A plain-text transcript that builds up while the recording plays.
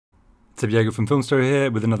Diego from Filmstro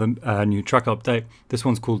here with another new track update. This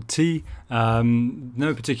one's called T.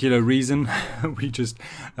 No particular reason. We just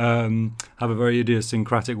have a very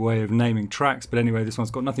idiosyncratic way of naming tracks. But anyway, this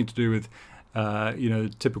one's got nothing to do with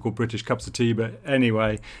typical British cups of tea. But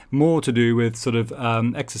anyway, more to do with sort of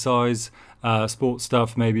exercise, sports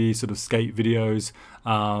stuff, maybe sort of skate videos,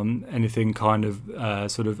 anything kind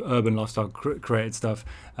of sort of urban lifestyle created stuff,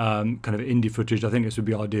 kind of indie footage. I think this would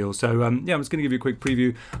be ideal. So yeah, I'm just going to give you a quick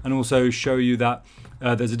preview and also show you that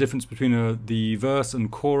there's a difference between the verse and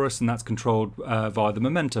chorus, and that's controlled via the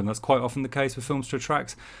momentum. That's quite often the case with Filmstro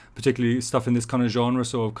tracks, particularly stuff in this kind of genre,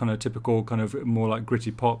 sort of kind of typical kind of more like gritty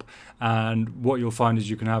pop. And what you'll find is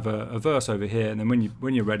you can have a verse over here, and then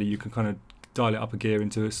when you're ready, you can kind of dial it up a gear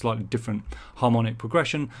into a slightly different harmonic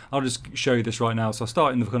progression. I'll just show you this right now. So I'll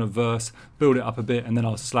start in the kind of verse, build it up a bit, and then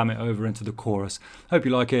I'll slam it over into the chorus. Hope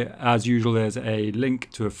you like it. As usual, there's a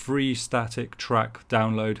link to a free static track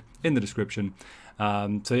download in the description.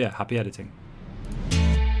 So yeah, happy editing.